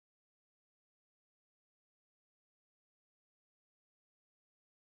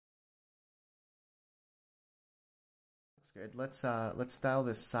looks good. Let's style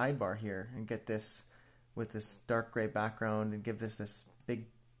this sidebar here and get this with this dark gray background and give this big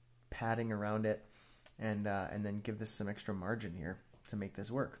padding around it, and then give this some extra margin here to make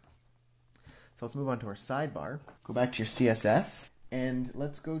this work. So let's move on to our sidebar. Go back to your CSS and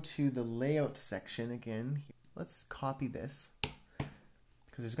let's go to the layout section again. Let's copy this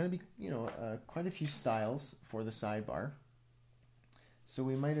because there's going to be quite a few styles for the sidebar. So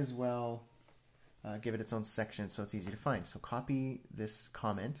we might as well give it its own section so it's easy to find. So copy this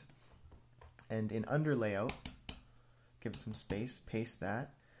comment and in under layout, give it some space, paste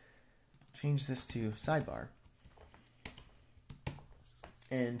that, change this to sidebar.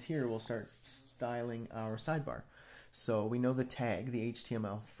 And here we'll start styling our sidebar. So we know the tag, the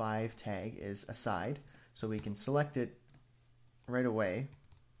HTML5 tag, is aside. So we can select it right away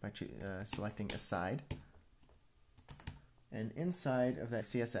by selecting aside. And inside of that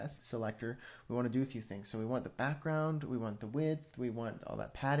CSS selector, we want to do a few things. So we want the background, we want the width, we want all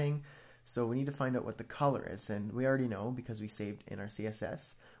that padding. So we need to find out what the color is. And we already know, because we saved in our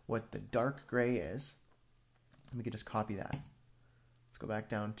CSS, what the dark gray is. We could just copy that. Let's go back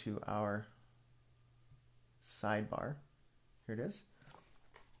down to our sidebar. Here it is.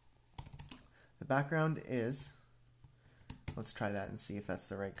 The background is, let's try that and see if that's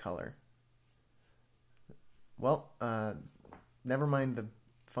the right color. Well, never mind the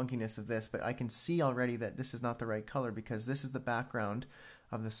funkiness of this, but I can see already that this is not the right color because this is the background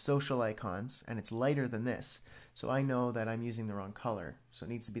of the social icons and it's lighter than this. So I know that I'm using the wrong color. So it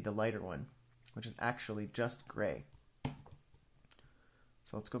needs to be the lighter one, which is actually just gray.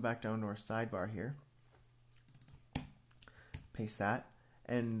 So let's go back down to our sidebar here. Paste that.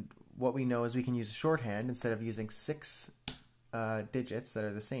 And what we know is we can use a shorthand. Instead of using 6 digits that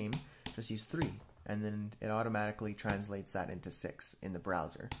are the same, just use 3. And then it automatically translates that into 6 in the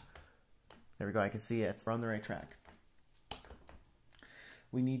browser. There we go, I can see it. We're on the right track.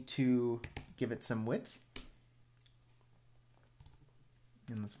 We need to give it some width.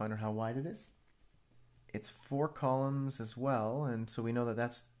 And let's find out how wide it is. It's 4 columns as well, and so we know that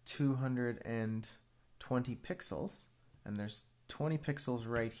that's 220 pixels. And there's 20 pixels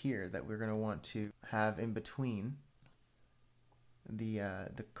right here that we're going to want to have in between the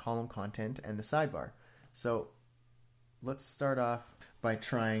column content and the sidebar. So let's start off by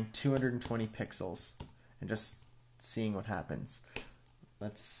trying 220 pixels and just seeing what happens.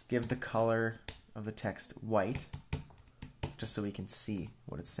 Let's give the color of the text white just so we can see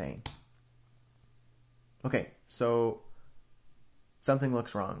what it's saying. Okay, so something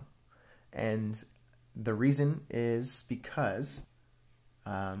looks wrong, and the reason is because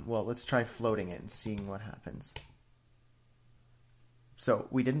well, let's try floating it and seeing what happens. So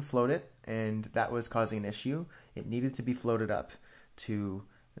we didn't float it, and that was causing an issue. It needed to be floated up to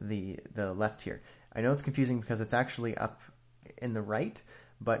the left here. I know it's confusing because it's actually up in the right,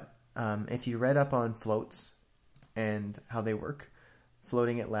 but if you read up on floats and how they work,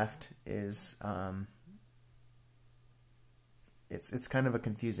 floating it left is it's kind of a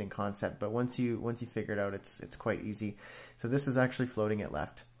confusing concept, but once you figure it out, it's quite easy. So this is actually floating it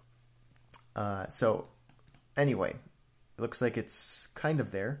left. So anyway, it looks like it's kind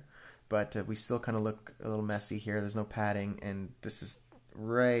of there, but we still kind of look a little messy here. There's no padding, and this is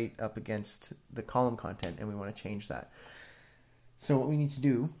right up against the column content, and we want to change that. So what we need to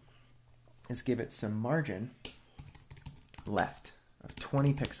do is give it some margin left of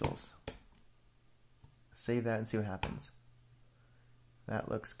 20 pixels. Save that and see what happens. That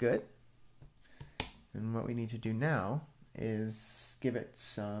looks good. And what we need to do now is give it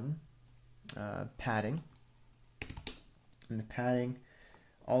some padding. And the padding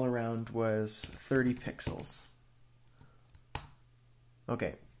all around was 30 pixels.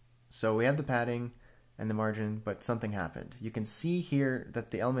 Okay, so we have the padding and the margin, but something happened. You can see here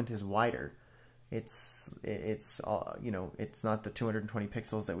that the element is wider. It's not the 220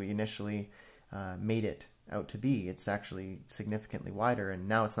 pixels that we initially made it out to be. It's actually significantly wider, and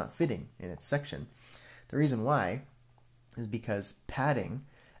now it's not fitting in its section. The reason why is because padding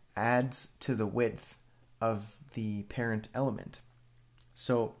adds to the width of the parent element.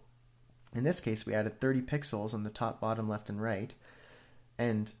 So in this case, we added 30 pixels on the top, bottom, left, and right,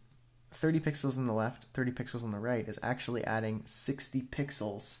 and 30 pixels on the left, 30 pixels on the right is actually adding 60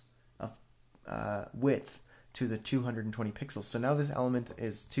 pixels of width to the 220 pixels. So now this element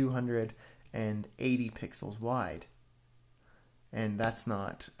is 280 pixels wide, and that's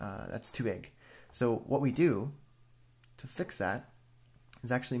not that's too big. So what we do to fix that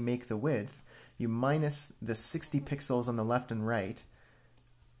is actually make the width, you minus the 60 pixels on the left and right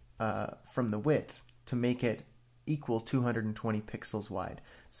from the width to make it equal 220 pixels wide.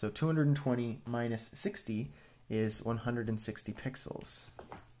 So 220 minus 60 is 160 pixels.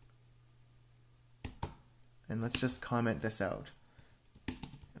 And let's just comment this out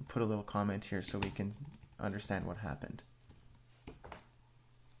and put a little comment here so we can understand what happened.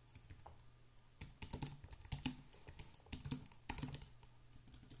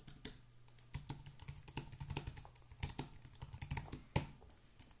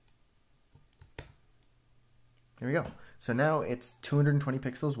 There we go. So now it's 220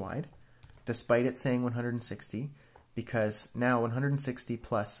 pixels wide, despite it saying 160, because now 160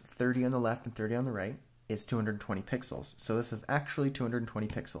 plus 30 on the left and 30 on the right is 220 pixels. So this is actually 220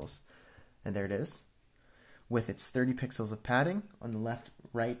 pixels. And there it is, with its 30 pixels of padding on the left,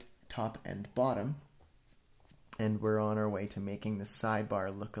 right, top, and bottom. And we're on our way to making the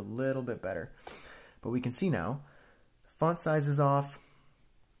sidebar look a little bit better. But we can see now, font size is off,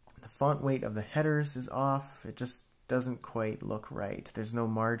 the font weight of the headers is off, it just doesn't quite look right. There's no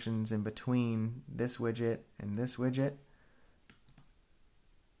margins in between this widget and this widget,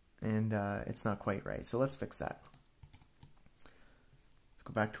 and it's not quite right. So let's fix that. Let's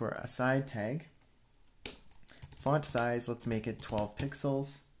go back to our aside tag. Font size, let's make it 12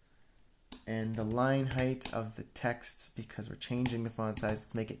 pixels. And the line height of the text, because we're changing the font size,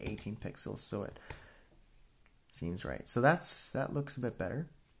 let's make it 18 pixels so it seems right. So that looks a bit better.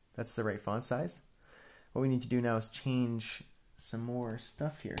 That's the right font size. What we need to do now is change some more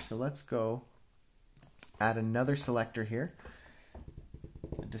stuff here. So let's go add another selector here.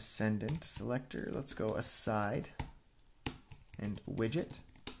 A descendant selector. Let's go aside and widget.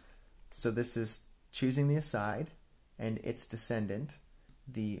 So this is choosing the aside and its descendant,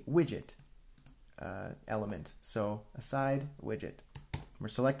 the widget element. So aside, widget. We're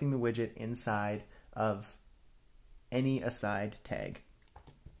selecting the widget inside of any aside tag.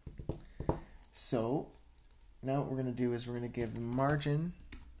 So now what we're going to do is we're going to give the margin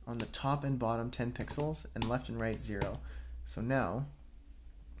on the top and bottom 10 pixels and left and right 0. So now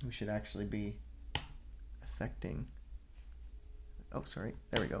we should actually be affecting, oh sorry,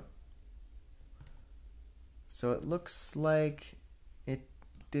 there we go. So it looks like it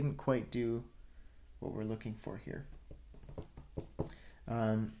didn't quite do what we're looking for here.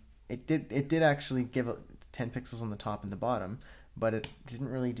 It did actually give 10 pixels on the top and the bottom, but it didn't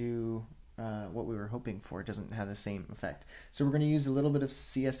really do what we were hoping for. It doesn't have the same effect. So we're going to use a little bit of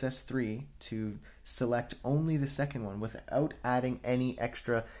CSS3 to select only the second one without adding any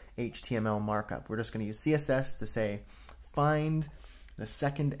extra HTML markup. We're just going to use CSS to say find the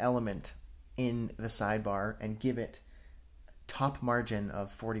second element in the sidebar and give it top margin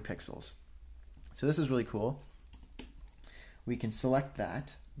of 40 pixels. So this is really cool. We can select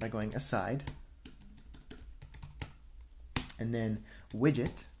that by going aside and then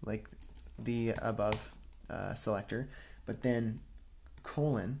widget, like the above selector, but then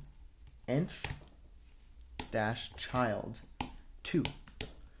colon env dash child 2.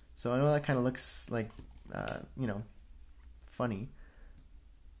 So I know that kind of looks like you know, funny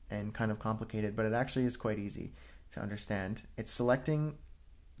and kind of complicated, but it actually is quite easy to understand. It's selecting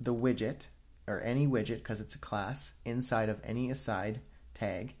the widget, or any widget because it's a class, inside of any aside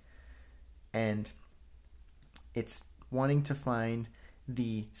tag, and it's wanting to find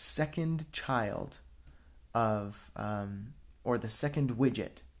the second child of, or the second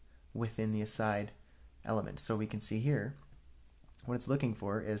widget within the aside element. So we can see here, what it's looking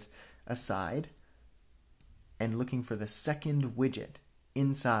for is aside, and looking for the second widget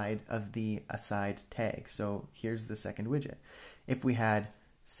inside of the aside tag. So here's the second widget. If we had,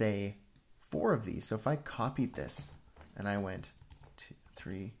 say, 4 of these, so if I copied this and I went 2,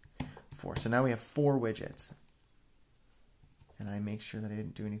 3, 4, so now we have 4 widgets. And I make sure that I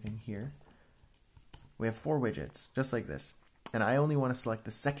didn't do anything here. We have 4 widgets, just like this. And I only want to select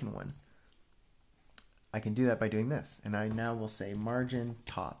the second one. I can do that by doing this. And I now will say margin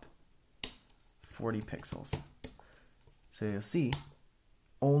top 40 pixels. So you'll see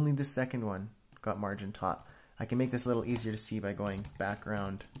only the second one got margin top. I can make this a little easier to see by going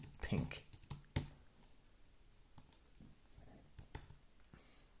background pink.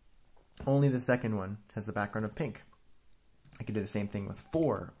 Only the second one has the background of pink. I can do the same thing with 4,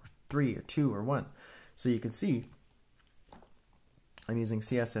 or 3, or 2, or 1. So you can see I'm using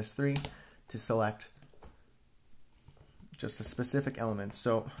CSS3 to select just a specific element.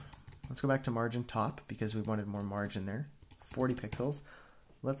 So let's go back to margin top because we wanted more margin there. 40 pixels.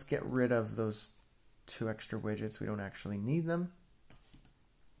 Let's get rid of those 2 extra widgets. We don't actually need them.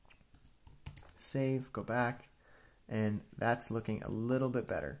 Save, go back, and that's looking a little bit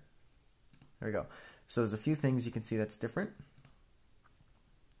better. There we go. So there's a few things you can see that's different.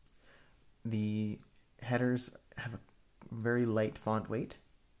 The headers have a very light font weight.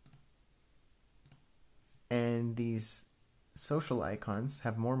 and these social icons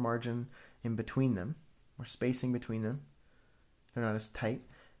have more margin in between them, more spacing between them. They're not as tight.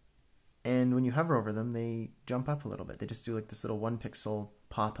 And when you hover over them, they jump up a little bit. They just do like this little 1 pixel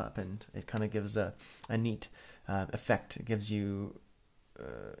pop-up, and it kind of gives a neat effect. It gives you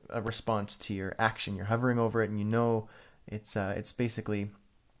a response to your action. You're hovering over it, and you know it's basically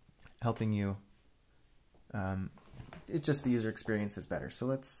helping you. It's just the user experience is better. So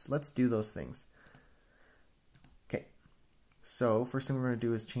let's do those things. Okay. So first thing we're going to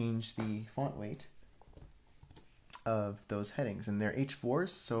do is change the font weight of those headings, and they're H4s.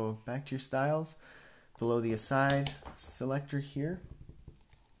 So back to your styles, below the aside selector here,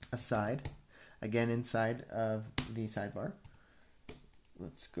 aside, again inside of the sidebar.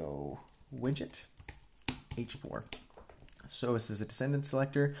 Let's go widget, H4. So this is a descendant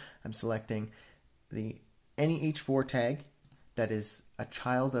selector. I'm selecting any H4 tag that is a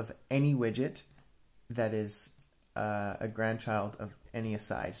child of any widget that is a grandchild of any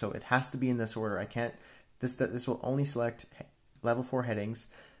aside. So it has to be in this order. I can't. This will only select level 4 headings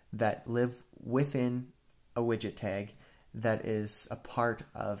that live within a widget tag that is a part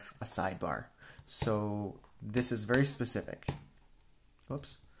of a sidebar. So this is very specific.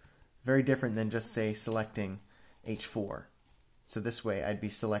 Whoops. Very different than just, say, selecting H4. So this way I'd be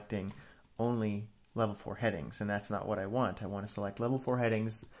selecting only level 4 headings, and that's not what I want. I want to select level 4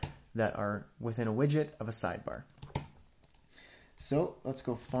 headings that are within a widget of a sidebar. So let's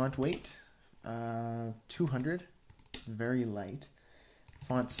go font weight. 200, very light.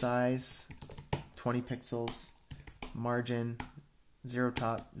 Font size, 20 pixels. Margin, 0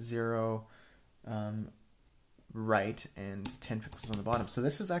 top, 0 right, and 10 pixels on the bottom. So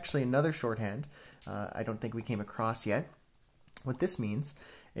this is actually another shorthand I don't think we came across yet. What this means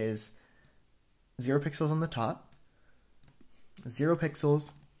is 0 pixels on the top, 0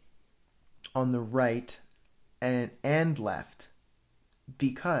 pixels on the right and left,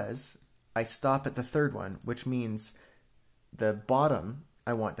 because I stop at the third one, which means the bottom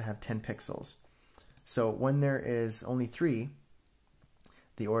I want to have 10 pixels. So when there is only 3,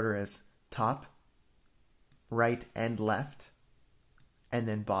 the order is top, right, and left, and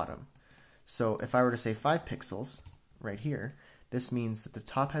then bottom. So if I were to say 5 pixels right here, this means that the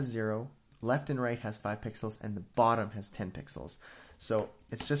top has 0, left and right has 5 pixels, and the bottom has 10 pixels. So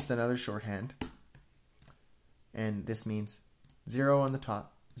it's just another shorthand, and this means 0 on the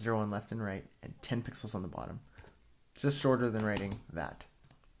top, 0 on left and right, and 10 pixels on the bottom. It's just shorter than writing that.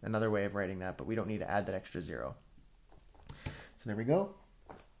 Another way of writing that, but we don't need to add that extra 0. So there we go.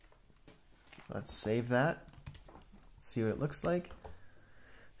 Let's save that. See what it looks like.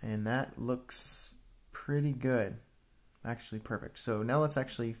 And that looks pretty good. Actually perfect. So now let's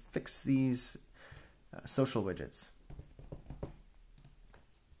actually fix these social widgets.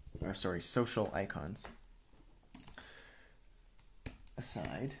 Or sorry, social icons.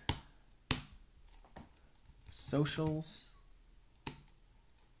 Aside. Socials.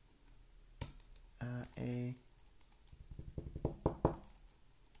 If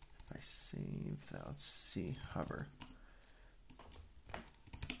I save that, let's see, hover.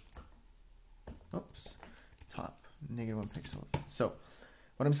 Oops, top, -1 pixel. So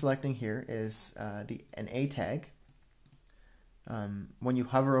what I'm selecting here is an A tag. When you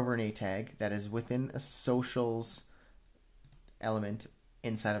hover over an A tag, that is within a socials element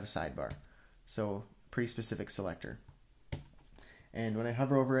inside of a sidebar. So pretty specific selector. And when I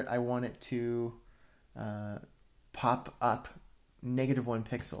hover over it, I want it to pop up -1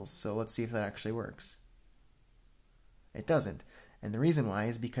 pixels. So let's see if that actually works. It doesn't. And the reason why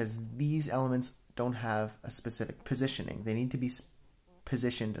is because these elements don't have a specific positioning. They need to be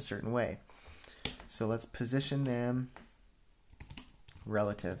positioned a certain way. So let's position them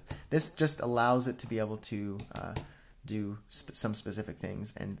relative. This just allows it to be able to do some specific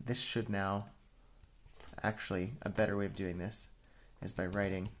things. And this should now, actually, a better way of doing this is by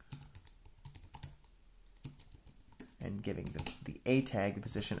writing and giving the A tag the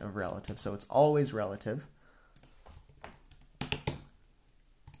position of relative. So it's always relative.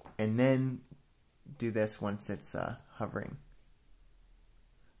 And then do this once it's hovering.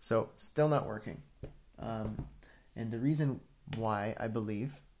 So still not working. And the reason why, I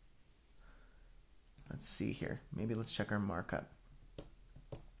believe, let's see here. Maybe let's check our markup.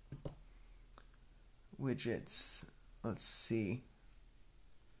 Widgets, let's see.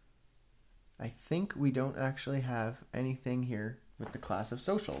 I think we don't actually have anything here with the class of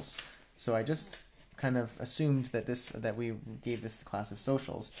socials. So I just kind of assumed that we gave this the class of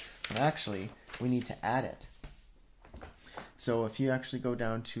socials, but actually we need to add it. So if you actually go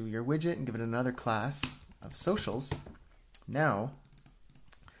down to your widget and give it another class of socials, now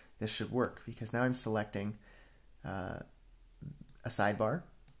this should work, because now I'm selecting a sidebar,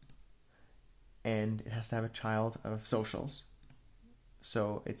 and it has to have a child of socials.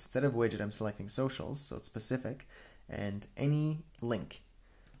 So instead of widget, I'm selecting socials, so it's specific, and any link,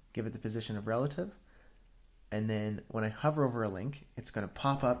 give it the position of relative, and then when I hover over a link, it's going to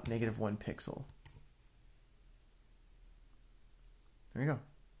pop up -1 pixel. There you go.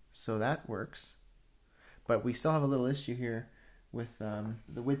 So that works, but we still have a little issue here with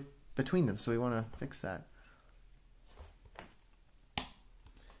the width between them, so we want to fix that.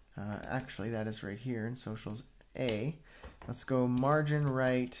 Actually, that is right here in socials A. Let's go margin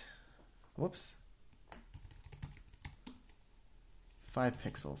right, whoops, 5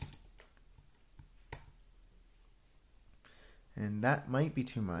 pixels. And that might be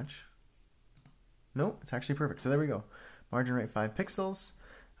too much. No, it's actually perfect. So there we go. Margin right 5 pixels.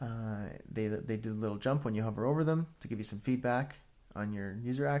 They do a little jump when you hover over them to give you some feedback on your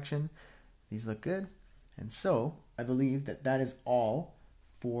user action. These look good. And so I believe that that is all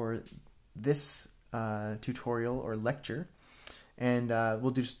for this tutorial or lecture. And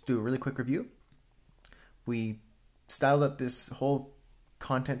we'll just do a really quick review. We styled up this whole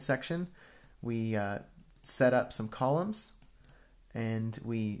content section. We set up some columns, and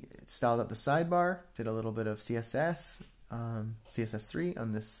we styled up the sidebar, did a little bit of CSS, CSS3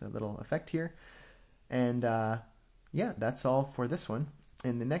 on this little effect here. And yeah, that's all for this one.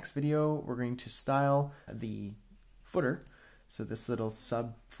 In the next video, we're going to style the footer, so this little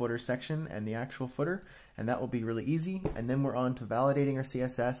sub footer section and the actual footer, and that will be really easy. And then we're on to validating our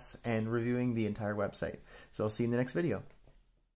CSS and reviewing the entire website. So I'll see you in the next video.